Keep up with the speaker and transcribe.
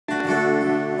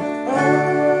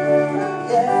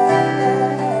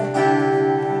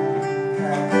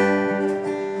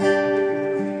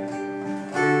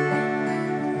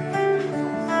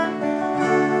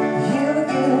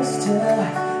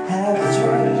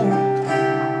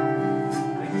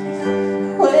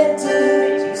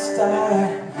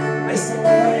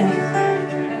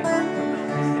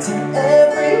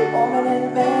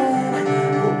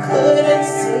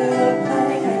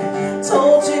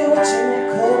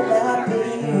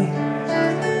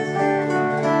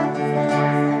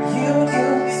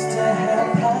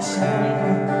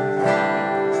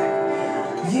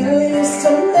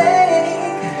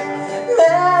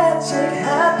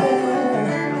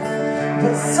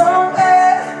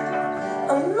somewhere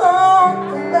along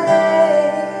the way,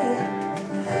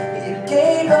 you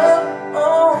gave up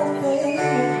on faith.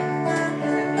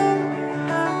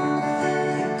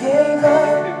 You gave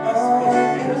up on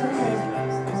you.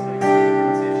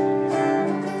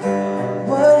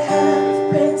 What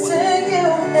happened to you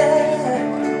now?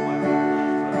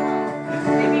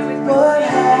 What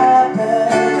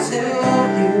happened to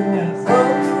you?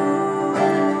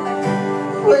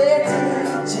 Where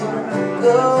did you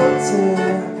go to?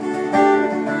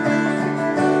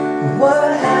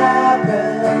 What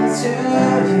happened to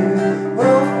you?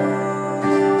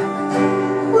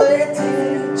 Where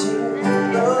did you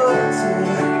go to?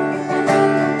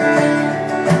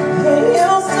 You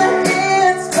used to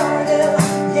inspire,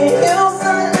 you used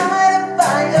to light a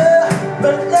fire,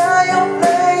 but now your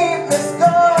flame is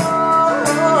gone.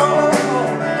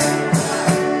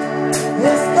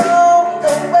 It's gone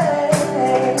away.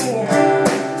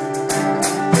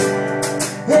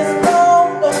 It's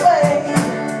gone away.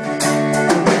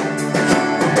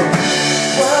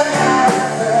 What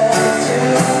happened to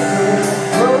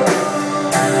you?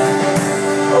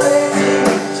 Where did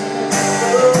you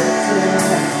go to?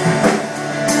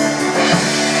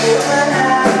 What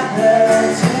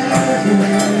happened to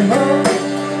you?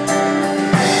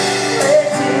 Where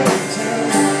did you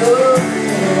go to?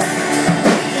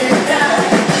 You got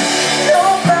no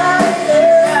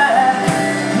fire,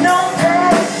 no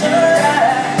passion,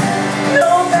 no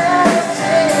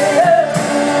magic.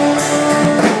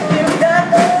 You got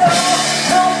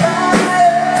no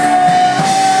fire.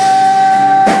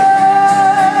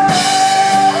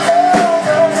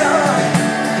 No.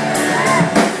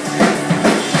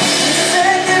 You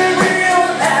sing it real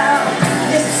loud.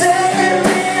 You sing it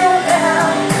real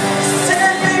loud.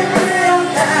 Sing it real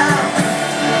loud.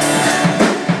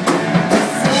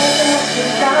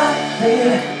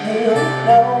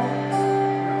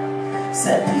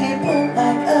 Said people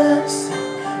like us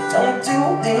don't do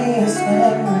these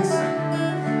things.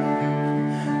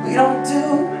 We don't do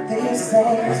these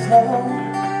things, no.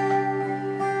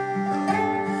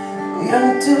 We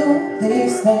don't do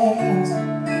these things.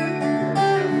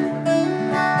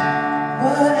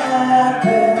 What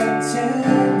happened to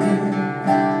you?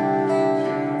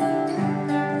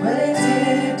 Where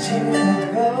did you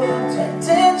go? Where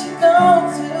did you go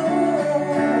to?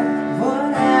 What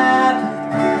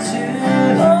happened to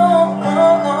you?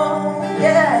 Oh,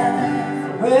 yeah.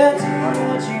 Where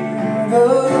did you go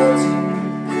to?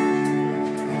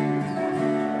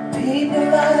 People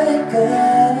like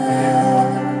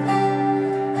us,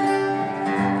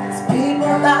 it's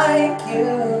people like you,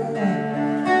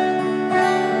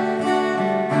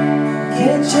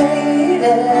 get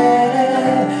jaded.